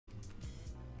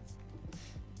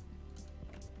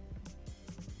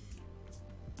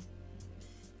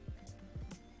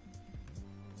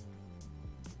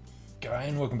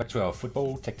Going, welcome back to our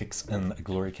Football Tactics and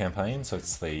Glory campaign. So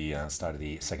it's the start of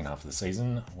the second half of the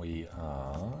season. We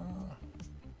are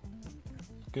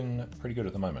looking pretty good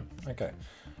at the moment. Okay,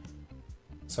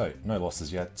 so no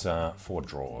losses yet, 4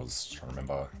 draws. Trying to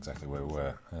remember exactly where we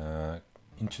were.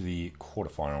 Into the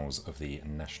quarterfinals of the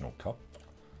National Cup,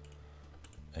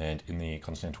 and in the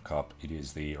Continental Cup it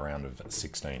is the round of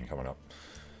 16 coming up.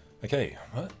 Okay,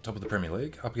 well, top of the Premier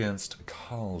League, up against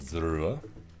Karlsruhe.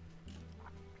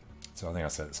 So I think I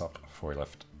set this up before we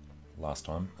left last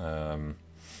time.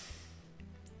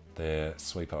 Their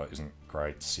sweeper isn't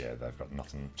great. Yeah, they've got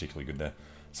nothing particularly good there.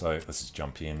 So let's just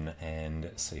jump in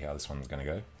and see how this one's going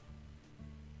to go.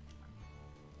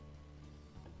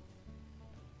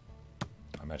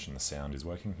 I imagine the sound is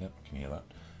working. Yep, you can hear that.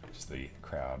 Just the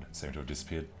crowd seem to have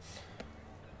disappeared.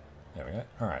 There we go.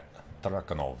 Alright,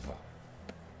 Drakonov.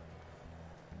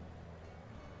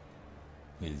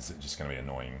 Is just going to be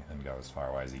annoying and go as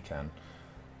far away as he can.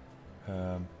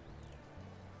 So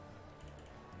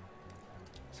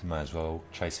might as well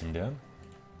chase him down.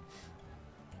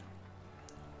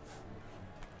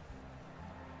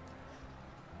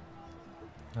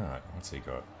 Alright, what's he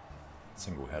got?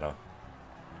 Single header.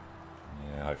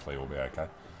 Yeah, hopefully we'll be okay.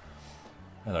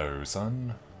 Hello,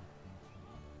 son.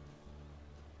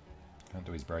 Can't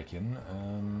do his break in.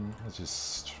 Let's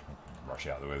just rush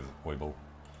out there with Weeble.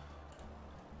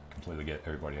 Completely get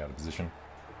everybody out of position.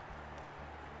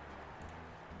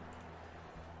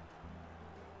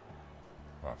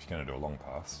 Well, if you're going to do a long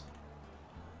pass,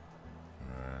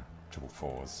 triple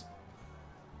fours.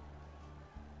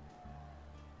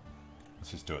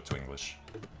 Let's just do it to English.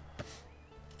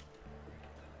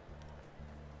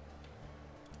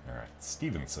 Alright,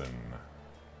 Stevenson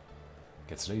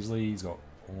gets it easily. He's got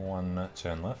 1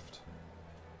 turn left.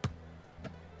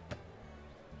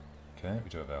 Okay, we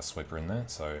do have our sweeper in there,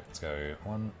 so let's go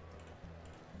 1,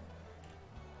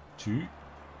 2.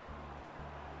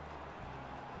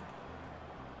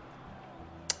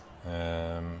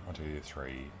 1, 2,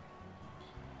 3.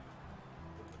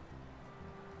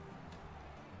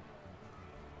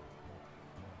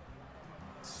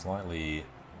 Slightly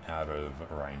out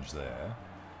of range there.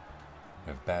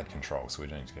 We have bad control, so we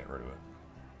need to get rid of it.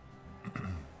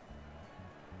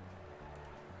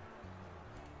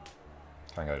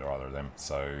 Can't go to either of them,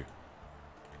 so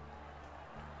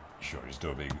sure, just do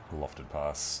a big lofted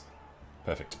pass.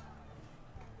 Perfect.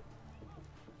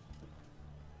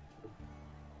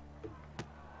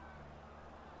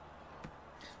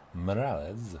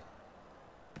 Morales.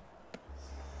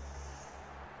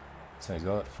 So he's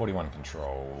got 41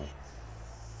 control.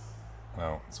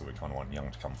 Well, so we kind of want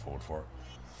Young to come forward for it.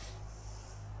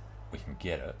 We can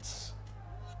get it.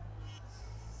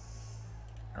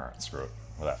 Alright, screw it.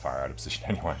 We're that far out of position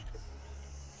anyway.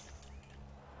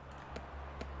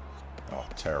 Oh,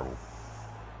 terrible.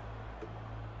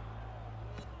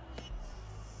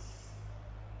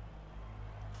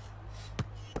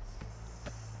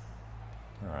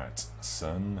 Alright,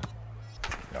 son.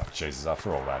 Oh, Jesus,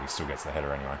 after all that, he still gets the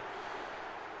header anyway.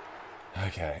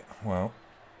 Okay, well,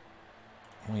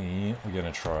 we're going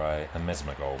to try a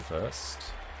Mesmer goal first.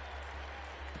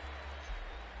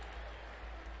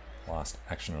 Last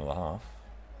action of the half.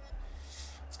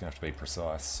 It's going to have to be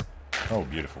precise. Oh,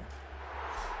 beautiful.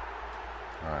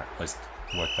 Alright, at least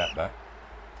work that back.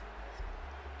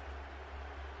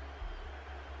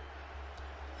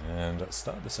 And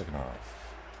start the second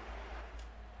half.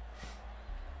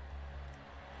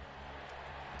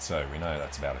 So, we know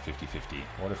that's about a 50-50.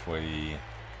 What if we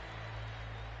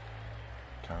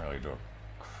can't really do a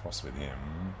cross with him?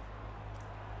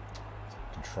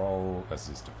 Control as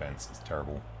his defense is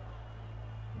terrible.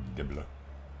 Gibler.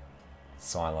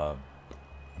 Siler.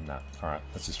 Nah. Alright,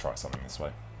 let's just try something this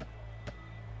way.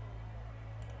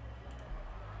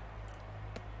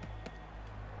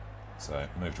 So,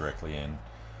 move directly in.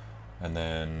 And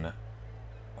then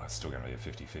it's still going to be a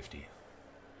 50-50.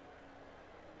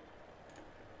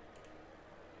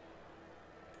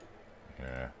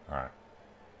 Yeah, alright.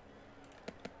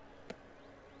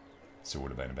 Still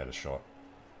would have been a better shot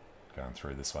going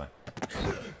through this way.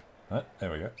 Oh,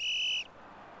 there we go.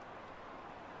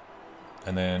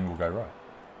 And then we'll go right.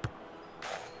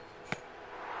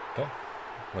 Okay,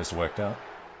 at least it worked out.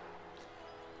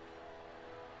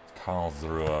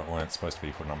 Karlsruhe weren't supposed to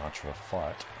be putting up much of a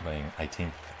fight, being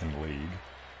 18th in the league.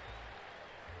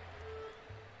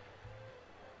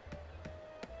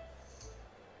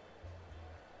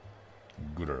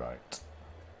 Good, right.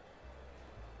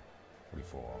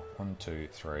 44. 1, 2,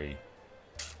 3.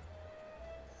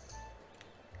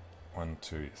 1,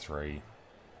 2, 3.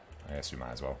 I guess we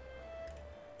might as well.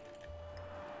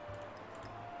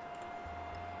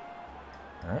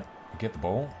 Alright, get the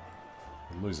ball.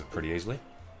 We lose it pretty easily.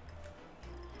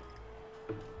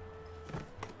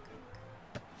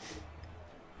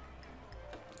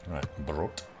 Right,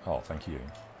 Brot. Oh, thank you.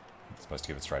 I'm supposed to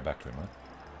give it straight back to him, right?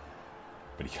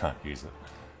 But he can't use it.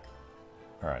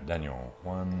 Alright, Daniel.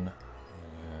 1,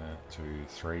 2,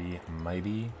 3,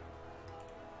 maybe.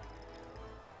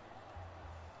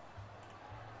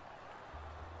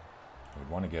 We'd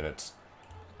want to get it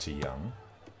to Young.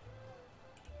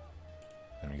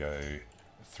 Then we go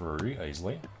through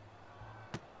easily.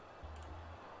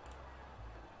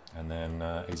 And then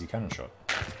easy cannon shot.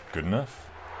 Good enough.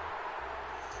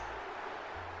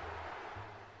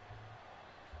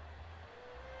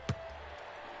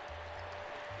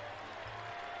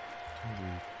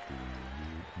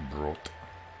 Brought.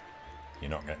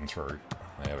 You're not getting through.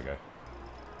 There we go.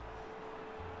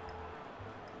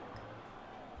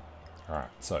 Alright,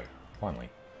 so, finally.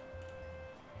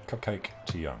 Cupcake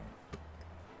to Young.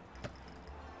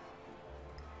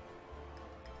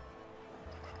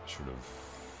 Should have...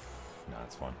 Nah,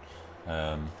 it's fine.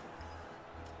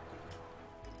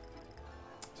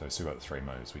 So, we've still got the 3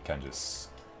 moves. We can just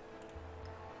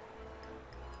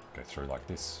go through like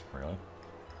this, really.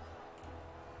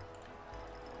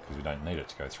 Because we don't need it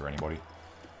to go through anybody.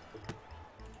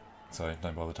 So,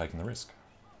 don't bother taking the risk.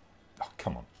 Oh,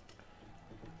 come on.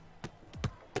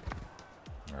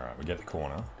 Alright, we get the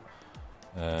corner.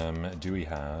 Do we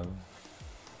have...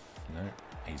 No,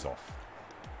 he's off.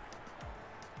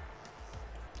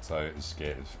 So this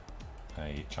gives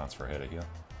a chance for a header here.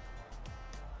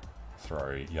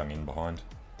 Throw Young in behind.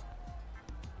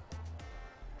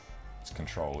 His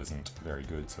control isn't very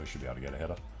good, so he should be able to get a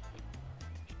header.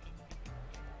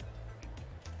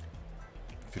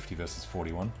 50 versus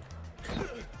 41.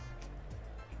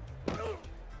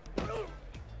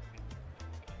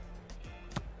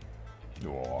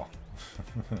 Oh.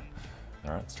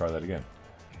 Alright, let's try that again.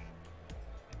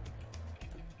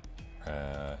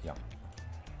 Yeah.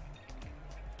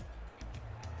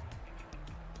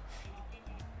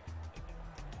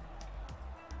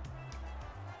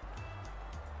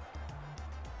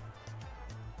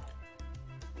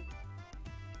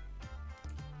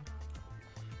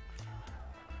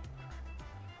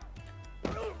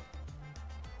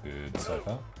 Good so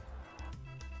far.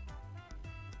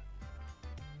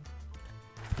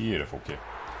 Beautiful kick.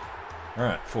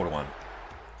 Alright, 4-1.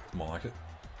 More like it.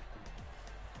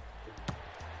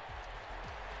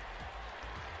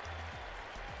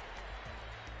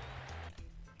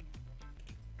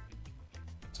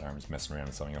 Sorry, I'm just messing around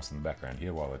with something else in the background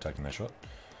here while they're taking their shot.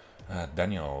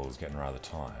 Daniel's getting rather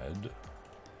tired.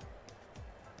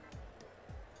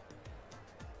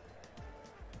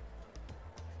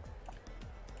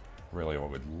 Really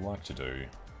what we'd like to do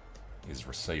is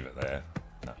receive it there.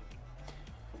 No.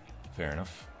 Fair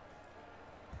enough.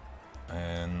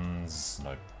 And there's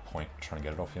no point trying to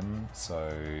get it off him, so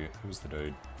who's the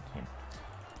dude? Him.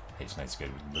 He just needs to get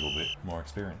a little bit more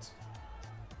experience.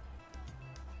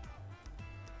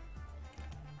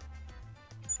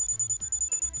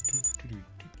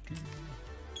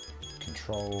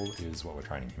 Control is what we're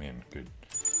training him in. Good.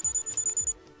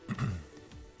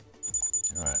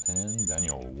 Alright, and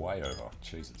Daniel way over.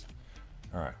 Jesus.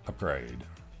 Alright, upgrade.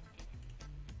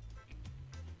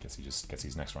 Guess he just gets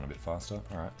his next one a bit faster.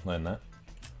 Alright, learn that.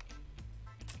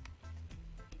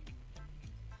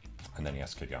 And then he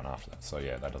has to keep going after that. So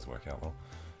yeah, that does work out well.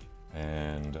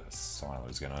 And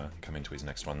Silo's going to come into his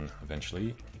next one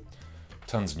eventually.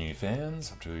 Tons of new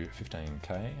fans, up to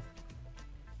 15k.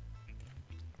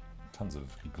 Tons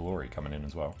of glory coming in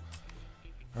as well.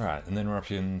 Alright, and then we're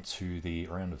up into the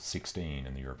round of 16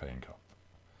 in the European Cup.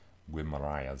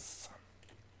 Guimarães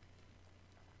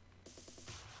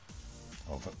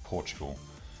of Portugal.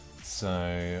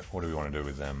 So, what do we want to do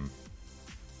with them?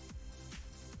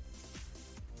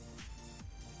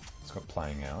 It's got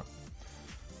playing out.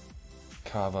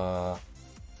 Carver.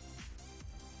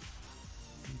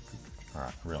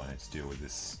 Alright, I really need to deal with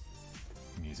this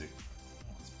music.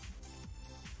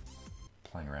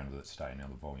 Playing around with it today, now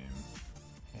the volume.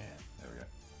 Yeah, there we go.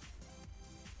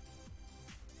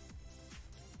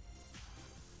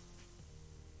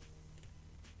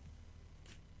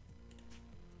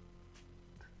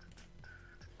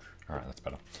 Alright, that's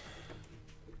better.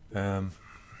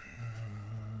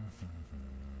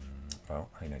 Well,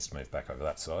 he needs to move back over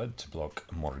that side to block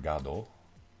Morgado.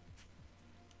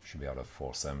 Should be able to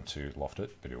force them to loft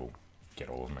it, but he'll get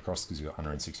all of them across because he's got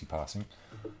 160 passing.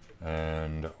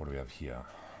 And what do we have here?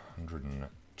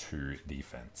 102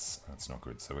 defense. That's not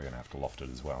good, so we're going to have to loft it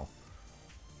as well.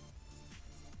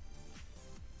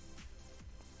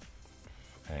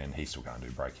 And he's still going to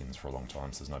do break-ins for a long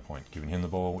time, so there's no point giving him the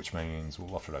ball, which means we'll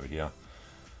loft it over here.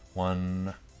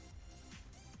 1,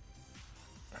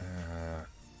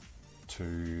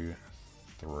 2,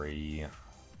 3,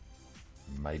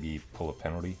 maybe pull a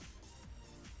penalty.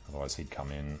 Otherwise he'd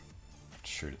come in,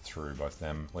 shoot it through both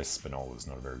them. At least Spinola's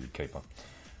not a very good keeper.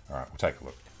 Alright, we'll take a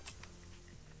look.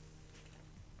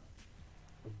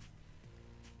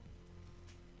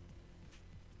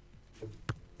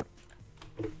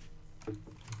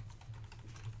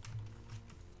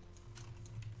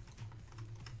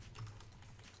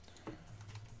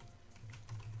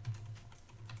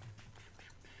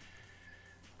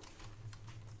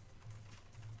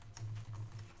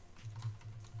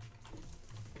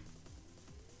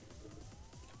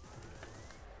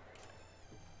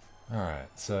 Alright,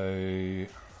 so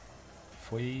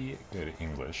if we go to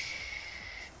English,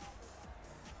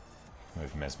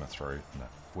 move Mesmer through. No,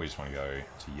 we just want to go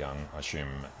to Young. I assume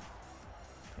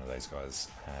none of these guys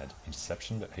had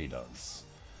interception, but he does.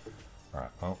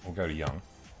 Alright, well, we'll go to Young.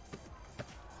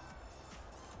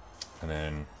 And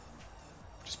then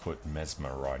just put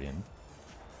Mesmer right in.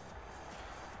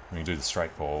 We can do the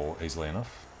straight ball easily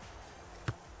enough.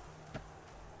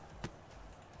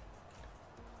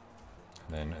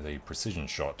 Then the precision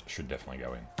shot should definitely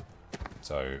go in.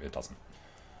 So it doesn't.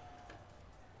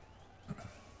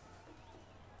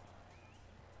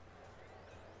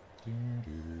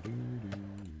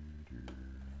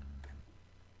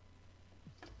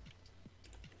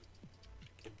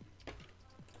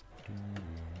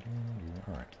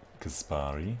 Alright,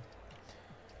 Kaspari.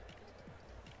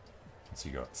 So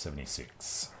you got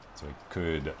 76. So we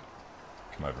could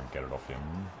come over and get it off him.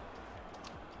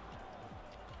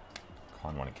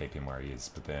 Kind of want to keep him where he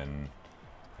is, but then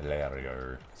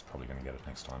Hilario is probably going to get it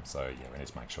next time, so yeah, we need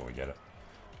to make sure we get it.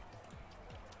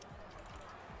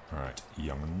 Alright,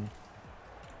 Youngman.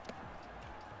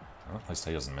 Oh, at least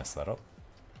he doesn't mess that up.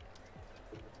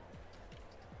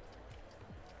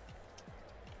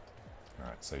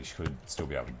 Alright, so you should still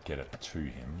be able to get it to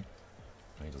him.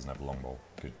 He doesn't have a long ball.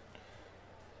 Good.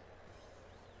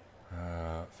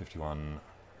 51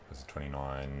 versus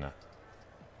 29.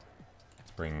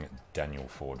 Bring Daniel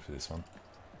forward for this one.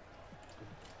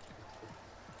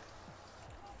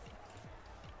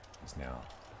 He's now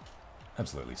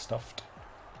absolutely stuffed.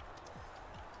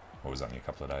 It was only a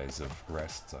couple of days of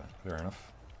rest, so fair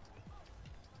enough.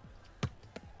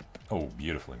 Oh,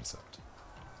 beautiful intercept.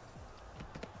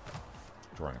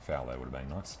 Drawing a foul there would have been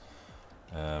nice.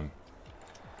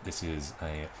 This is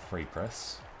a free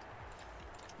press.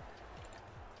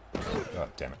 Oh,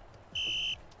 damn it.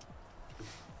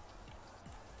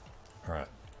 Alright,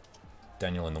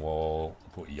 Daniel in the wall,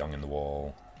 put Young in the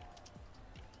wall,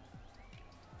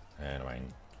 and I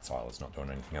mean, Siler's not doing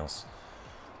anything else,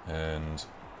 and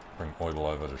bring Oibel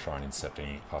over to try and intercept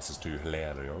any passes to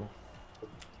Hilario,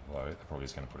 although they're probably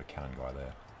just going to put a cannon guy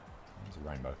there. There's a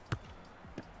rainbow.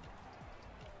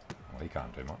 Well, he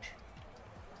can't do much.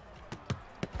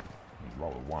 He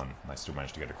rolled a 1, and they still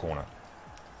managed to get a corner.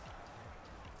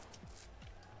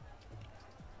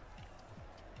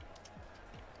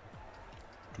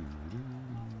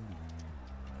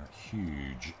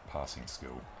 Huge passing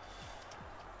skill.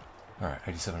 Alright,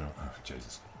 87. Oh,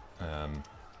 Jesus. I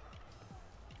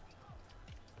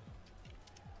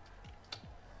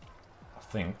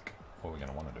think what we're going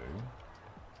to want to do,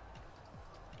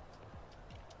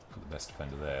 put the best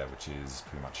defender there, which is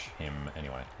pretty much him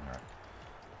anyway. Alright.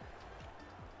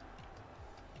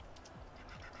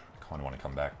 Kind of want to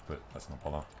come back, but let's not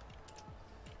bother.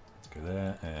 Let's go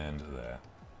there and there.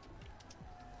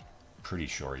 Pretty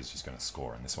sure he's just going to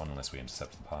score in this one unless we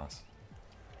intercept the pass.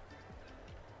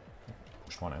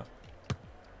 Push one out.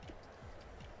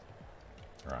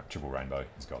 Alright, triple rainbow.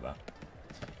 He's got that.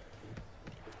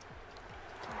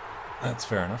 That's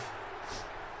fair enough.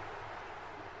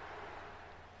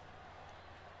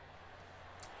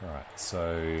 Alright,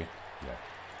 so yeah.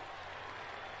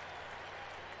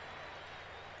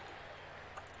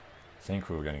 I think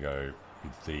we were going to go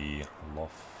with the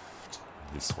loft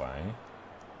this way.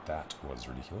 That was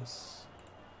ridiculous.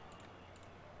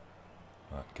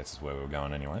 That gets us where we were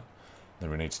going anyway. Then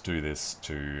we need to do this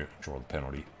to draw the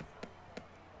penalty.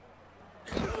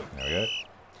 There we go.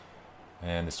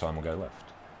 And this time we'll go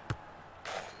left.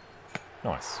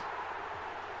 Nice.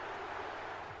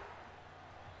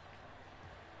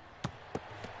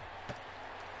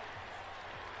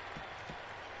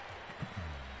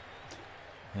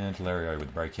 And Hilario with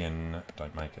the break-in.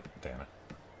 Don't make it. Damn it.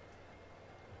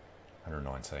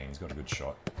 119. He's got a good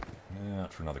shot.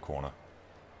 Out for another corner.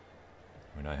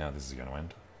 We know how this is going to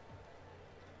end.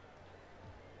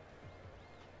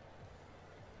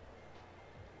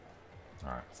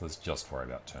 Alright, so let's just worry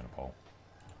about Turnipole.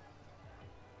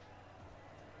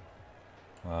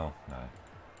 Well, no.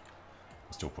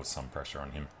 Still put some pressure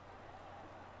on him.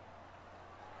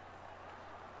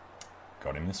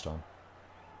 Got him this time.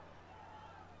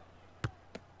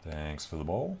 Thanks for the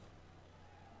ball.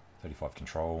 35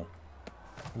 control.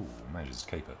 Ooh, manages to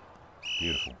keep it.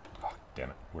 Beautiful. Oh, damn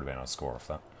it. Would have been able to score off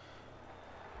that.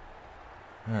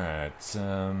 Alright,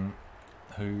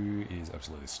 who is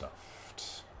absolutely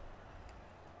stuffed?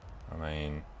 I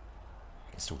mean,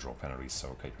 he can still draw penalties, so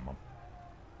we'll keep him on.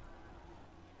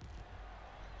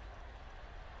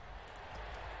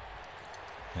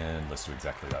 And let's do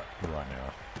exactly that right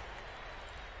now.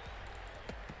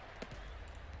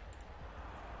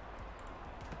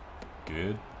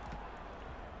 Good.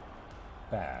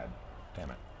 Bad.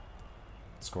 Damn it.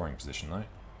 Scoring position though,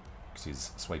 because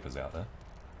his sweeper's out there.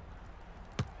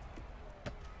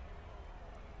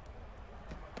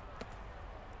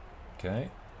 Okay.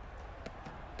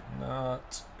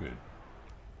 Not good.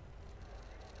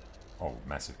 Oh,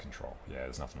 massive control. Yeah,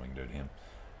 there's nothing we can do to him.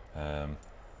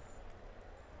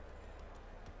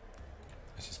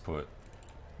 Let's just put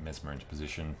Mesmer into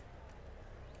position.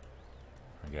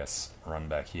 I guess run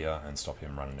back here and stop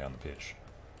him running down the pitch.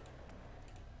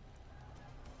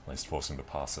 At least force him to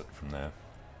pass it from there.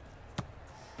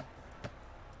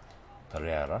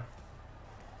 Pereira.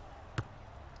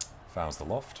 Fouls the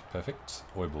loft. Perfect.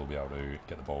 Oib will be able to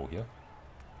get the ball here.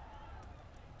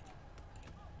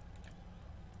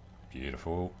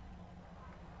 Beautiful.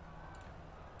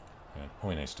 And all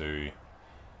we need to do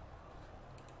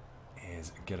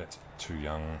is get it too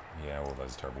young. Yeah, all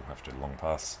those are terrible. Have to do long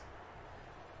pass.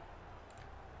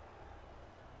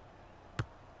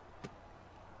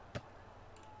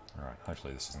 Alright,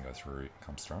 hopefully this doesn't go through. It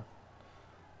comes through.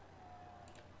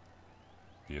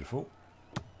 Beautiful.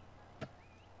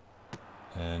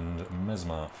 And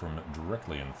Mesmer from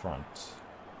directly in front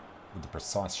with the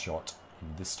precise shot.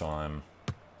 This time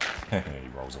he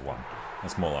rolls a 1.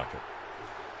 That's more like it.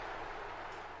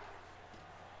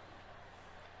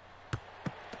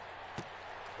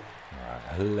 Alright,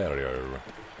 Hilario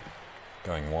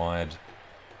going wide.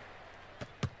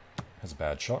 Has a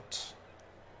bad shot.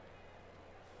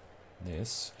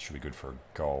 This should be good for a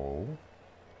goal.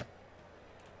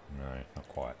 No, not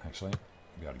quite, actually.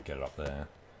 Be able to get it up there.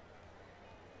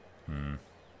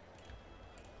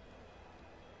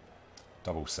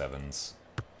 Double sevens.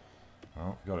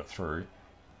 Well, got it through.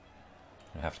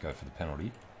 I have to go for the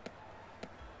penalty.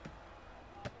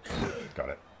 Got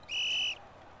it.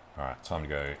 Alright, time to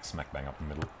go smack bang up the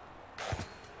middle.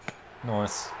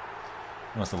 Nice.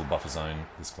 Nice little buffer zone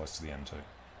this close to the end too.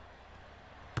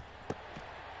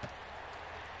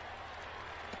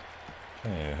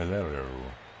 Okay, hello.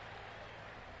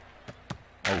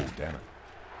 Oh, damn it.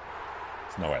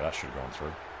 There's no way that should have gone through.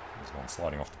 It was gone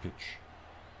sliding off the pitch.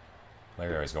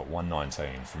 Lario's got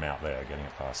 119 from out there, getting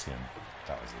it past him.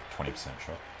 That was a 20%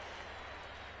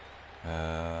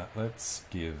 shot. Let's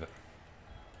give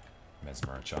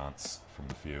Mesmer a chance from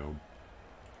the field.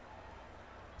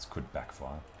 This could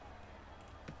backfire.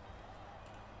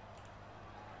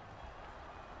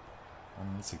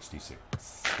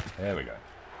 166. There we go.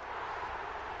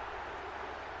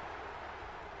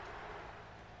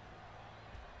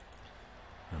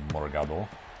 And Morgado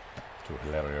to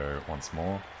Hilario once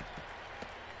more.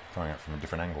 Throwing it from a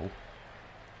different angle.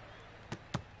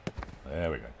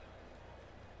 There we go.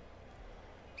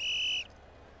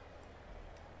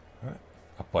 Alright,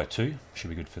 up by 2. Should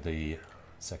be good for the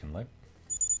second leg.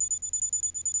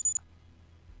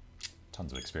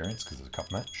 Tons of experience because it's a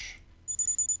cup match.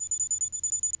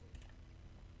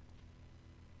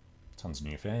 Tons of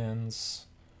new fans.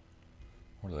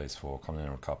 What are these for?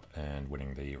 Continental Cup and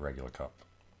winning the regular cup.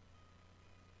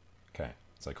 Okay,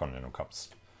 so Continental Cup's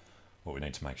what we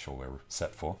need to make sure we're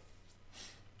set for.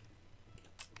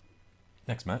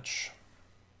 Next match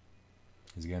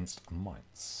is against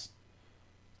Mainz.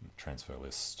 Transfer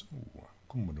list. Ooh,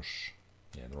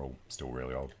 yeah, they're all still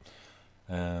really old.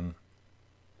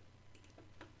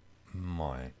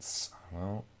 Mainz.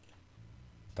 Well,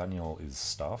 Daniel is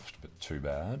stuffed, but too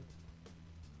bad.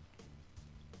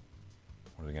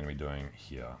 What are we going to be doing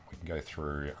here? We can go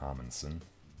through Amundsen.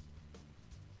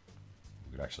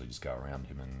 We could actually just go around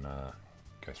him and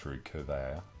go through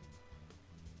Curveyor.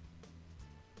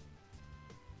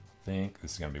 I think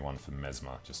this is going to be one for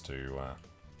Mesmer, just to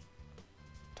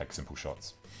take simple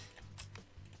shots.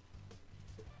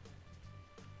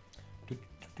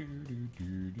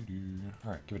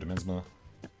 Alright, give it to Mesmer.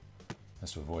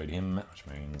 Has to avoid him, which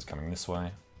means coming this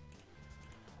way.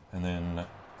 And then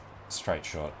straight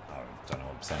shot. I don't know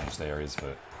what percentage there is,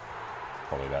 but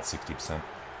probably about 60%.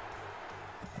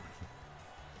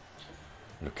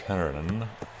 Lucanen.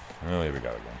 Oh, here we go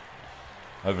again.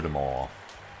 Over to Moore.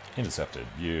 Intercepted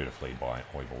beautifully by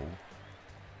Oibal.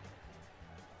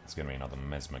 It's going to be another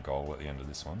Mesmer goal at the end of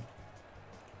this one.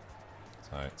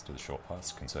 So let's do the short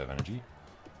pass, conserve energy.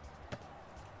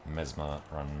 Mesmer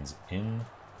runs in,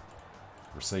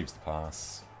 receives the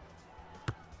pass.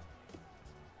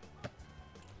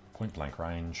 Point blank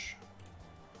range.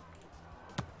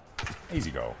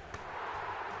 Easy goal.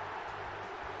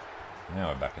 Now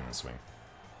we're back in the swing.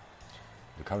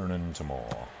 Lucanen to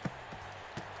Moore.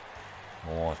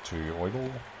 Moore to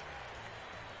Oibal.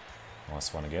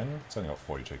 Nice one again. It's only got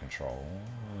 42 control.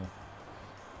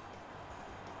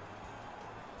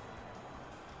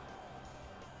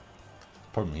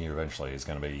 Problem here eventually is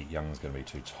going to be Young's going to be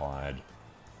too tired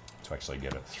to actually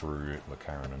get it through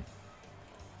Lucanen.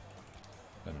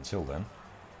 But until then,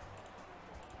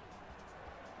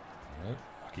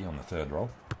 lucky on the third roll.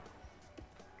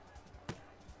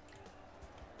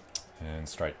 And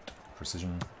straight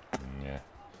precision. Yeah.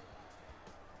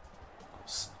 Of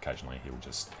course, occasionally he'll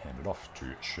just hand it off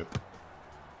to Ship.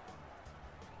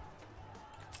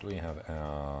 Do we have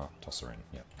our tosser in?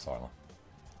 Yep, Siler.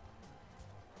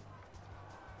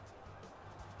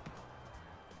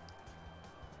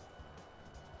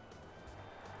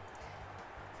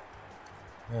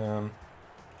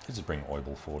 Let's just bring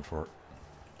Oibal forward for it.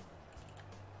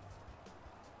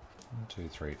 1, 2,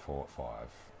 3, 4, 5.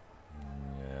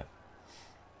 Yeah.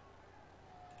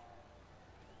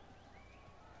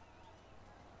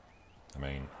 I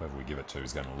mean, whoever we give it to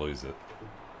is going to lose it.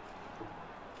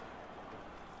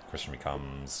 The question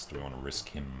becomes, do we want to risk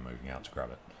him moving out to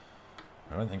grab it?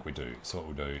 I don't think we do. So what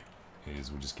we'll do is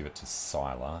we'll just give it to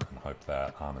Siler and hope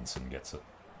that Amundsen gets it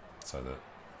so that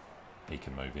he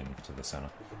can move into the centre.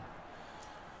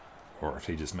 Or if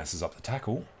he just messes up the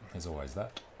tackle, there's always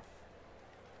that.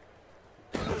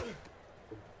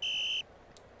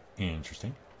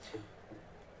 Interesting.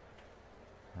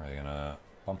 Are they going to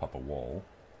bump up a wall?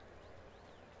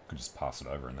 Could just pass it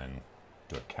over and then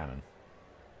do a cannon.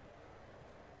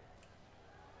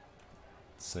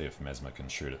 Let's see if Mesmer can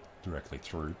shoot it directly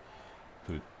through.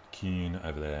 Put Kuhn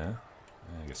over there.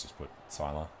 I guess just put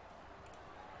Siler.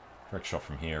 Direct shot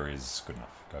from here is good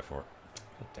enough. Go for it.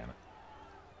 God damn it.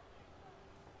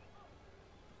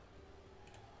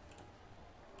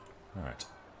 Alright.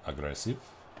 Aggressive.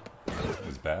 It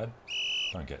was bad.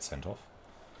 Don't get sent off.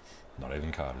 Not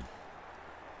even carded.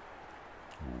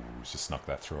 Ooh, just snuck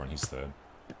that through on his third.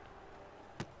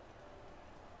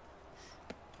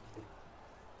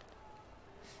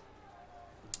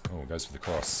 Oh, goes for the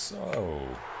cross. Oh,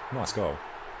 nice goal.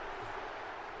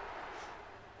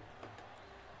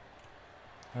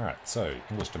 Alright, so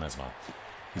English to Mesmer.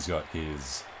 He's got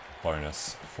his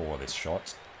bonus for this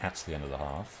shot at the end of the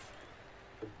half.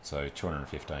 So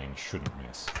 215 shouldn't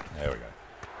miss. There we go.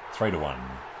 3-1.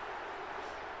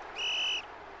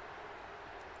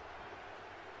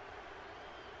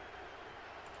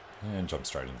 And jump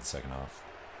straight into the second half.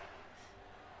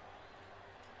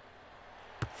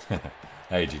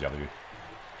 AGW.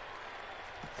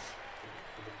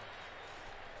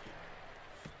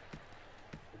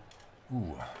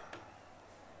 Ooh.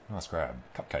 Nice grab.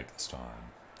 Cupcake this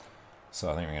time. So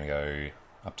I think we're going to go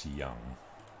up to Young.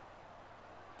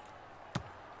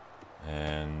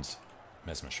 And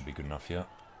Mesmer should be good enough here.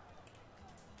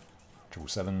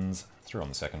 777s. Through on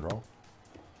the second roll.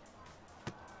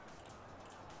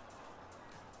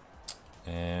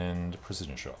 And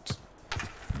precision shot.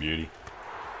 Beauty.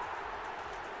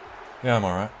 Yeah, I'm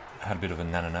alright. I had a bit of a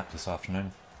nana nap this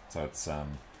afternoon. So it's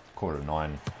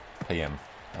 9:15 PM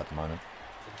at the moment.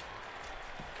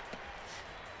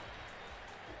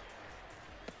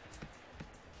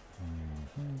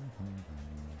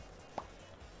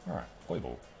 Alright,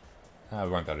 Oibal. We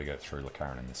won't be able to get through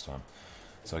Lucanen this time.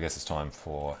 So I guess it's time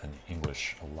for an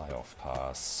English layoff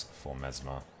pass for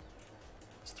Mesmer.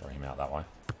 Let's throw him out that way.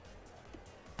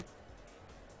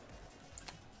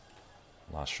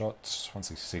 Last shot,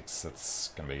 166, that's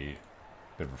going to be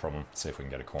a bit of a problem. See if we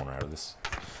can get a corner out of this.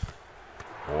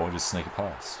 Or just sneak it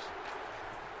past.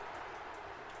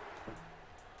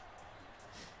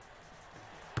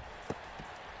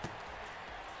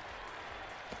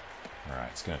 Alright,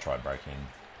 it's going to try to break in.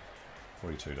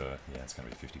 42 to, yeah, it's going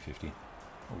to be 50-50. Ooh,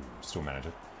 still manage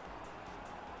it.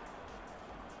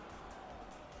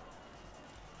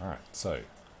 Alright, so.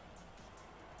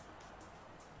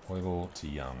 Oibal to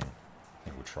Young. I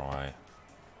think we'll try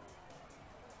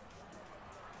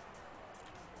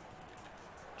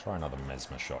another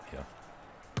Mesmer shot here.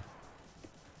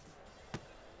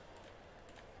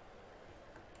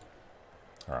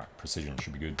 Alright, precision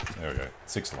should be good. There we go.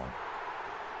 6-1.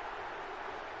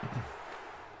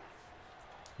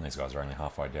 And these guys are only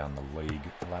halfway down the league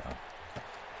ladder.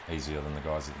 Easier than the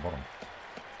guys at the bottom.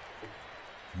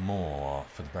 More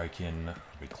for the break-in.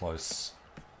 Be close.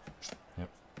 Yep.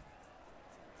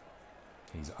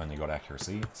 He's only got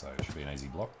accuracy, so it should be an easy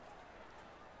block.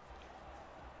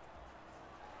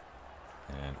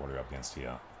 And what are we up against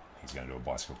here? He's going to do a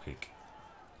bicycle kick.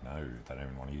 No, they don't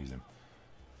even want to use him.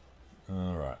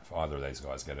 Alright, if either of these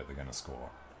guys get it, they're going to score.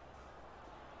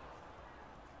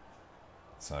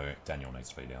 So Daniel needs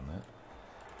to be down there.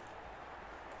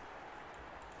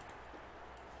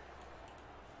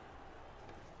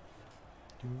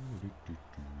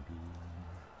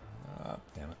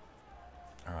 Damn it.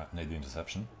 Alright, need the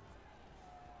interception.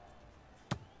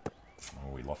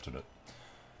 Oh, we lofted it.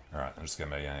 Alright, I'm just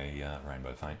going to be a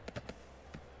rainbow feint.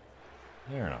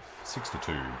 Fair enough.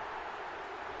 6-2.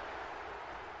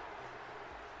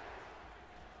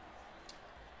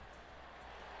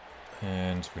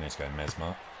 And we need to go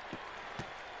Mesmer.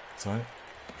 So,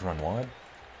 run wide.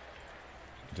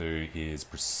 Do his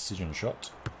precision shot.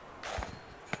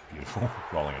 Beautiful.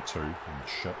 Rolling a 2 in the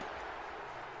ship.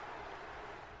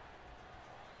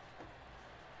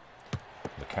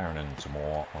 The Karanen to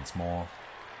Moore once more.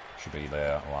 Should be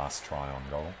their last try on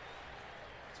goal.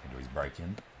 He's going to do his break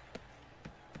in.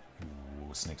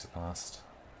 Ooh, sneaks it past.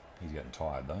 He's getting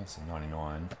tired though, so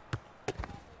 99.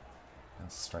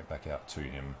 And straight back out to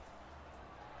him.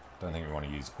 Don't think we want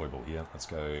to use Oibel here. Let's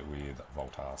go with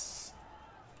Voltas.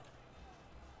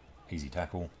 Easy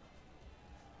tackle.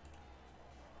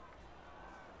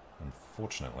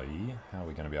 Unfortunately, how are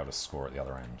we going to be able to score at the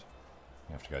other end?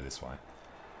 We have to go this way.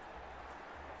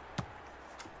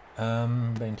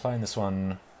 Been playing this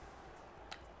one.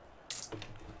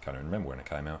 Can't even remember when it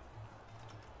came out.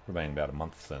 Would have been about a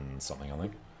month and something, I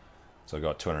think. So I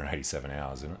got 287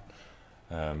 hours in it.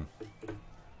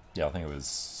 Yeah, I think it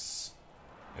was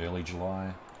early July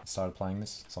I started playing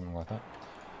this, something like that.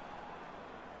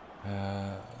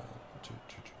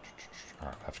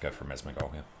 Alright, I have to go for a Mesmer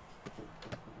goal here.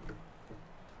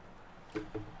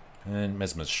 And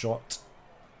Mesmer's shot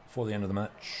for the end of the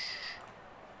match.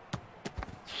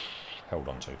 Held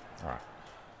on to. Alright.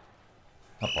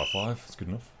 Up by 5, it's good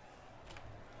enough.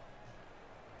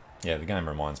 Yeah, the game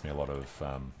reminds me a lot of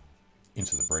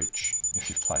Into the Breach, if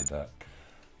you've played that.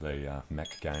 The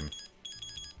mech game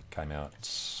came out,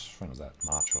 when was that?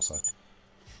 March or so.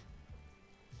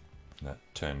 That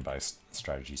turn-based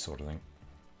strategy sort of thing.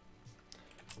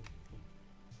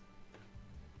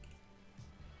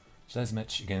 Today's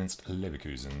match against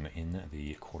Leverkusen in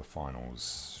the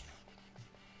quarterfinals.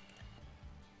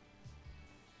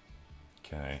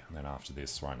 Okay, and then after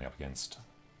this, we're only up against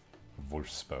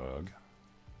Wolfsburg.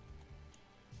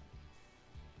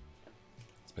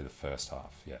 Let's be the first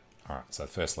half, yeah. Alright, so the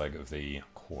first leg of the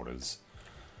quarters.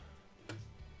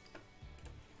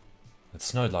 It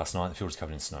snowed last night, the field is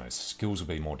covered in snow. Skills will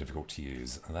be more difficult to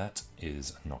use. That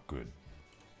is not good.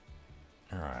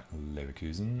 Alright,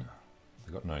 Leverkusen.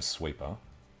 They've got no sweeper.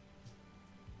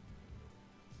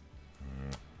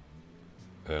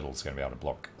 Erdl's going to be able to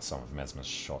block some of Mesmer's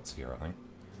shots here, I think.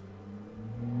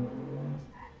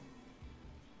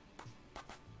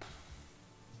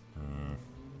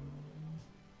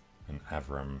 And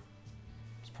Avram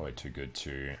is probably too good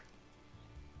to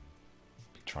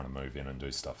be trying to move in and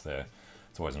do stuff there.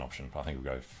 It's always an option, but I think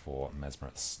we'll go for Mesmer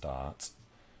at the start.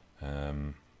 Yeah,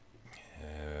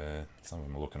 some of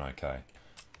them are looking okay,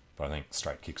 but I think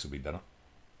straight kicks will be better.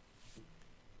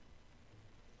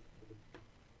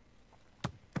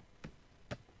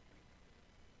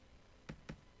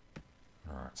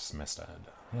 Alright, Smestad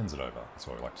hands it over, that's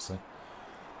what we like to see.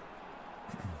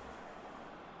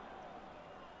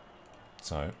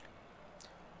 So,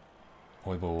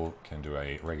 Oibel can do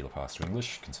a regular pass to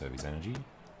English, conserve his energy.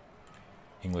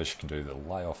 English can do the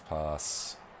layoff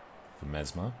pass for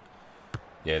Mesmer.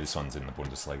 Yeah, this one's in the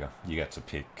Bundesliga. You get to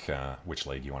pick which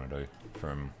league you want to do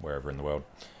from wherever in the world.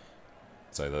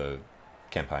 So the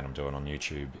campaign I'm doing on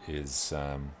YouTube is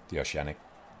the Oceanic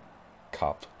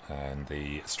Cup and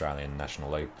the Australian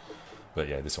National League. But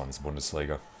yeah, this one's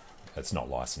Bundesliga. It's not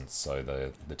licensed, so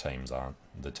the teams aren't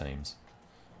the teams.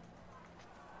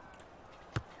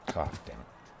 God damn it.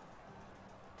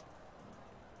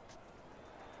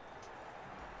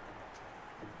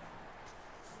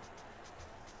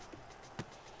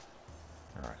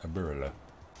 Alright, Aburla.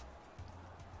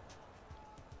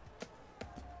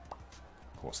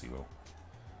 Of course he will.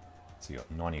 So you got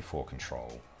 94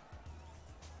 control.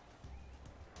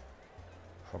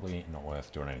 Probably not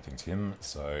worth doing anything to him,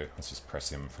 so let's just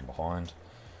press him from behind.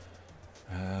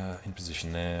 In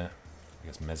position there. I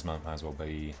guess Mesmer might as well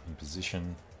be in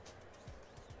position.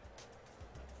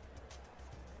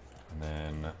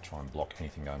 And then try and block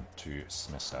anything going to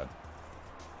Smestad.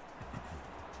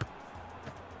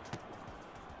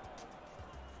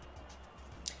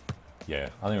 Yeah,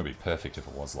 I think it would be perfect if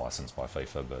it was licensed by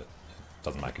FIFA, but it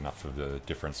doesn't make enough of a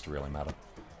difference to really matter.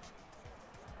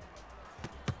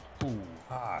 Ooh,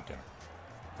 damn it.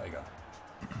 There you go.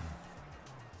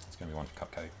 It's going to be one for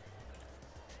Cupcake.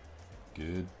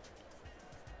 Good.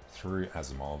 Through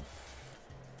Asimov.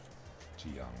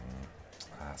 Jiyoung.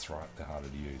 That's right, they're harder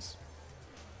to use.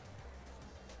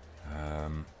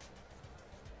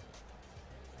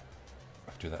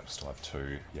 If we do that, we still have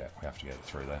two. Yeah, we have to get it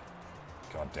through there.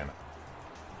 God damn it.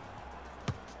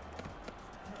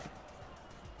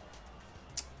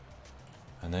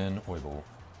 And then Oibel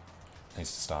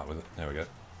needs to start with it. There we go.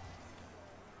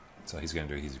 So he's going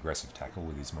to do his aggressive tackle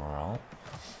with his morale.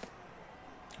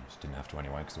 Just didn't have to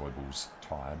anyway because Oibel's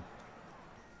tired.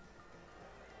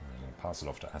 And he's going to pass it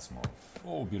off to Asimov.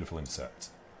 Oh, beautiful intercept.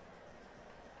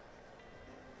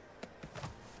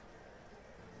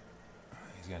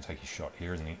 He's going to take his shot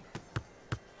here, isn't he?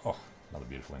 Oh, another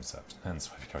beautiful intercept. And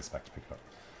Swift goes back to pick it up.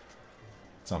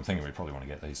 So I'm thinking we probably want to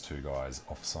get these two guys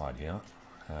offside here.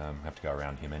 Have to go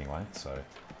around him anyway, so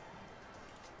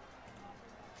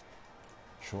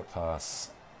short pass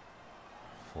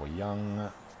for Young,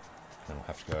 then we'll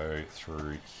have to go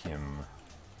through him.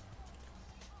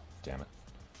 Damn it.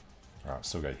 Alright,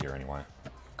 still go here anyway.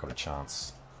 Got a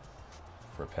chance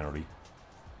for a penalty.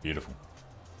 Beautiful.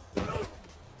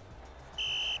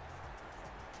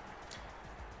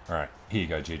 Alright, here you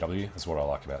go, GW. That's what I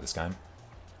like about this game.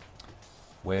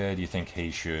 Where do you think he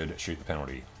should shoot the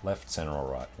penalty? Left, centre or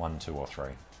right? 1, 2 or 3?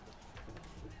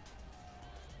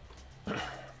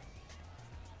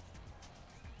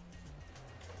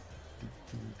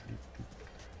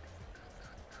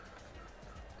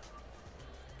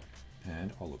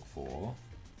 And I'll look for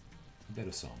a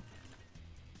better song.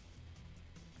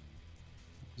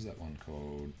 What was that one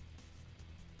called?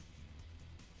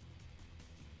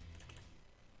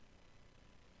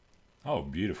 Oh,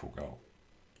 beautiful goal.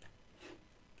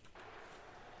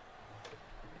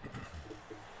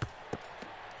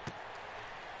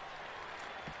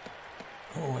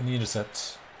 Oh, and the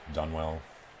intercept, done well.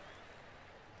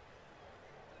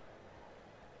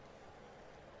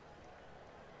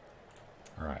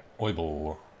 Alright,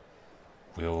 Oibel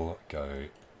will go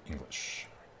English.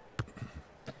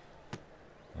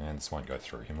 And this won't go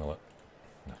through him, will it?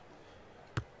 No.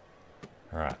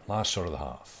 Alright, last shot of the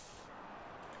half.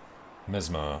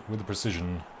 Mesmer with the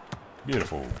precision.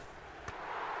 Beautiful.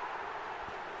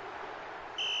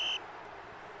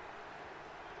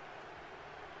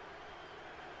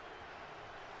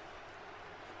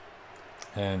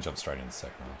 And jump straight into the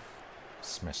second half.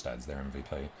 Smestad's their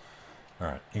MVP.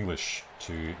 Alright, English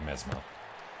to Mesmer.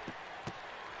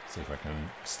 See if I can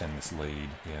extend this lead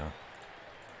here.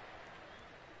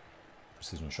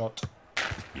 Precision shot.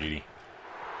 Beauty.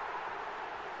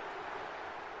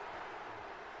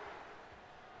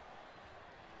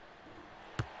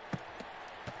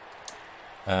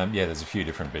 Yeah, there's a few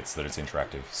different bits that it's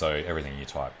interactive. So everything you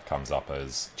type comes up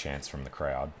as chants from the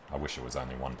crowd. I wish it was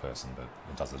only one person, but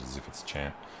it does it as if it's a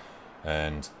chant.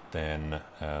 And then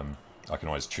I can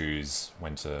always choose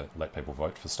when to let people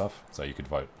vote for stuff. So you could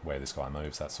vote where this guy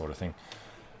moves, that sort of thing.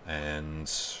 And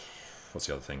what's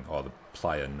the other thing? Oh, the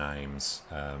player names,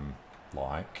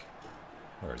 like,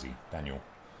 where is he? Daniel.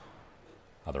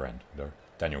 Other end. Go.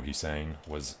 Daniel Hussein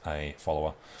was a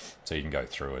follower, so you can go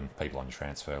through and people on your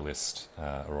transfer list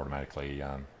are automatically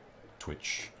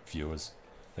Twitch viewers,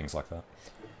 things like that.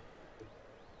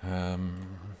 What are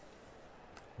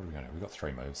we going to do? We've got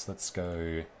 3 moves. Let's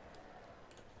go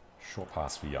short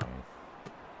pass for Young.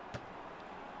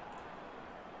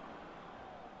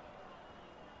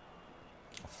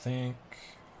 I think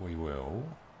we will.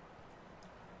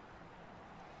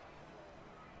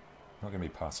 Not going to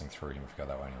be passing through him if we go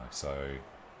that way anyway, so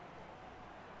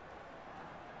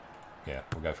yeah,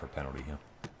 we'll go for a penalty here.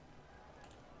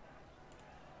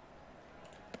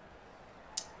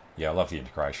 Yeah, I love the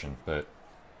integration, but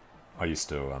I used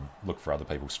to look for other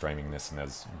people streaming this, and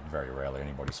there's very rarely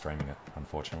anybody streaming it,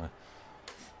 unfortunately.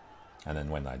 And then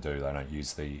when they do, they don't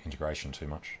use the integration too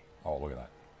much. Oh, look at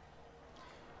that.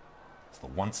 It's the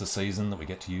once a season that we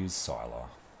get to use Sylar.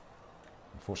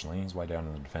 Unfortunately, he's way down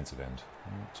in the defensive end.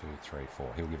 1, 2, 3,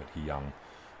 4. He'll give it to Young.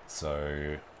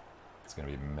 So it's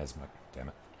going to be Mesmer. Damn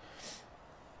it.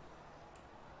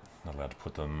 Not allowed to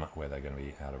put them where they're going to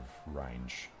be out of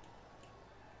range.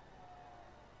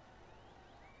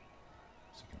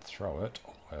 So you can throw it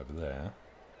all the way over there.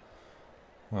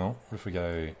 Well, what if we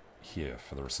go here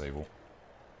for the receival?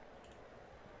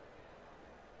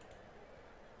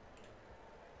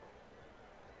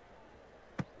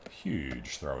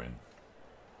 huge throw in.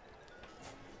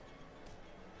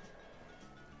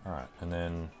 Alright, and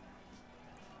then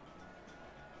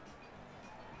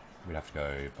we'd have to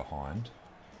go behind.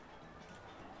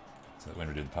 So that when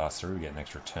we do the pass through, we get an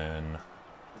extra turn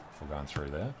for going through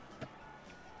there.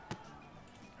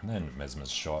 And then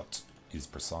Mesmer's shot is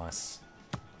precise.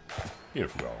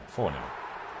 Beautiful goal, 4-0.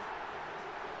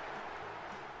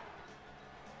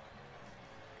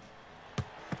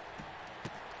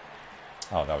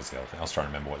 Oh, that was the other thing. I was trying to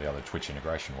remember what the other Twitch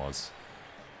integration was.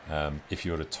 If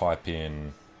you were to type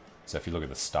in, so if you look at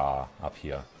the star up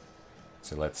here,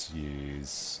 so let's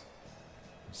use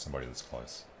somebody that's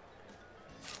close.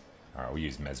 Alright, we'll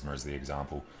use Mesmer as the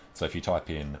example. So if you type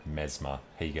in Mesmer,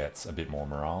 he gets a bit more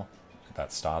morale,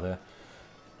 that star there.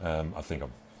 I think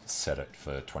I've set it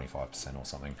for 25% or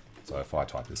something. So if I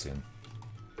type this in,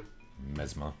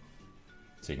 Mesmer,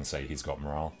 so you can see he's got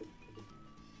morale.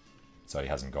 So he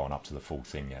hasn't gone up to the full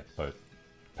thing yet, but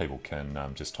people can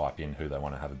just type in who they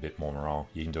want to have a bit more morale.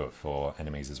 You can do it for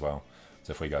enemies as well.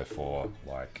 So if we go for,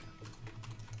 like,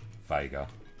 Vega,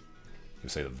 you'll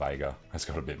see that Vega has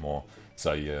got a bit more.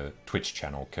 So your Twitch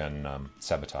channel can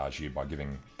sabotage you by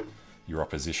giving your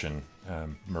opposition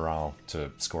morale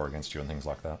to score against you and things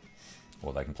like that.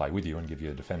 Or they can play with you and give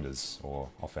you defenders or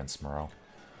offense morale.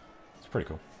 It's pretty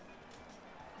cool.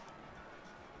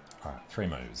 Alright, 3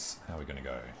 moves. How are we going to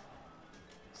go?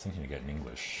 I was thinking of getting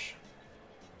English.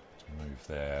 Move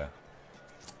there.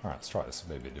 Alright, let's try this.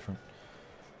 It'll be a bit different.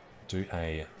 Do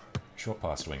a short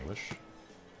pass to English.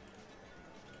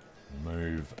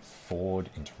 Move forward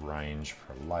into range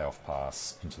for a layoff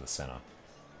pass into the centre.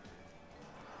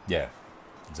 Yeah,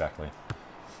 exactly.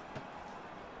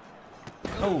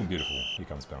 Oh, beautiful. Here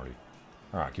comes penalty.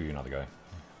 Alright, give you another go.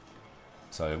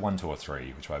 So 1, 2 or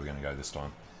 3. Which way are we going to go this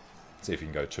time? See if you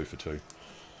can go 2 for 2.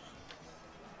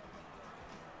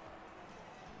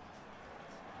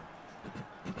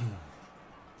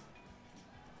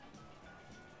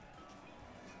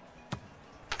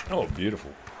 Oh,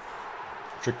 beautiful.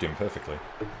 Tricked him perfectly.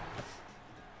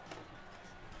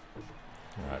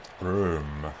 Alright,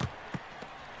 Broom.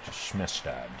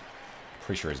 Schmestad.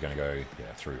 Pretty sure he's going to go,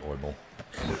 yeah, through Oibel.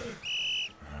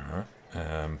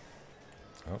 Alright.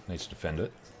 Oh, needs to defend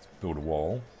it. Let's build a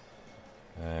wall.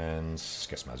 And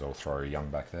guess might as well throw Young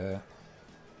back there.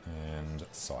 And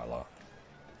Sylar.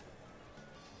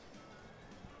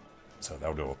 So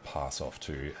they'll do a pass off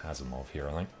to Asimov here,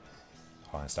 I think.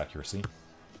 Highest accuracy.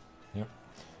 Yep.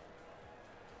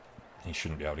 He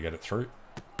shouldn't be able to get it through.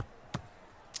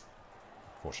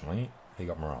 Fortunately, he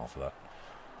got morale for that.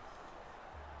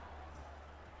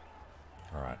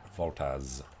 Alright,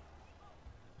 Voltaz.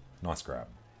 Nice grab.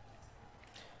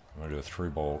 I'm going to do a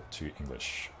through ball to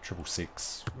English.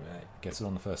 666. Gets it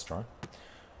on the first try.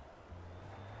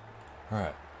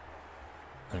 Alright.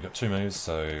 We've got 2 moves,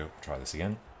 so we'll try this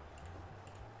again.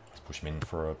 Let's push him in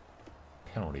for a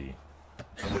penalty.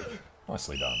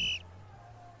 Nicely done.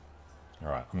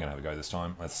 Alright, I'm going to have a go this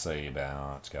time. Let's see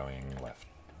about going left.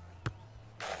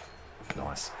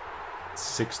 Nice.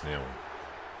 6-0.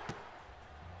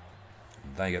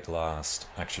 They get the last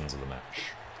actions of the match.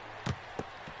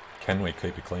 Can we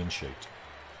keep a clean sheet?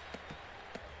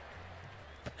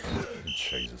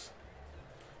 Jesus.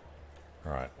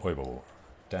 Alright, Oibel,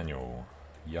 Daniel,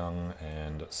 Young,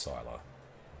 and Sylar.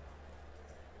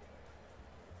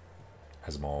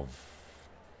 Asimov.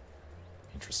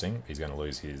 Interesting. He's going to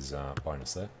lose his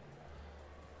bonus there.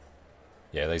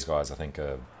 Yeah, these guys I think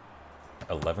are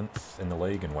 11th in the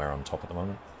league and we're on top at the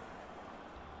moment.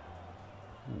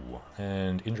 Ooh,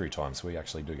 and injury time, so we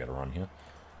actually do get a run here.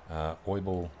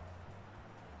 Oibel.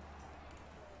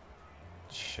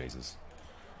 Jesus.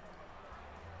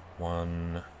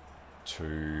 1,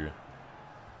 2,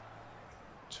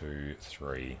 2,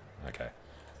 3. Okay.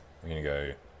 We're going to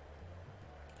go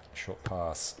short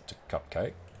pass to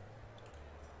Cupcake.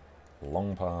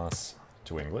 Long pass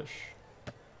to English.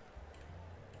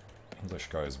 English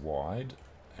goes wide.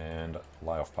 And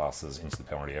layoff passes into the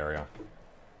penalty area.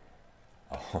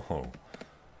 Oh.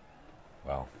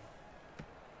 Well.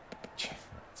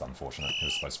 It's unfortunate. He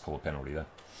was supposed to pull a penalty there.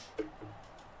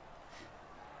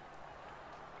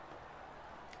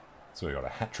 So we got a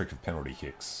hat-trick of penalty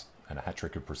kicks and a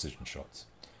hat-trick of precision shots.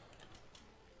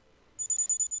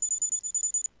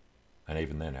 And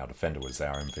even then, our defender was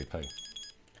our MVP.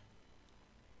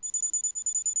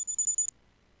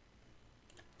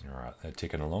 Alright, they're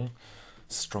ticking along.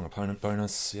 Strong opponent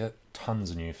bonus, yeah, tons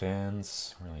of new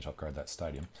fans. Really need to upgrade that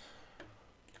stadium.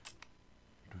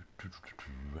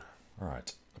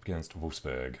 Alright, up against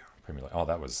Wolfsburg, Premier League. Oh,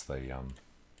 that was the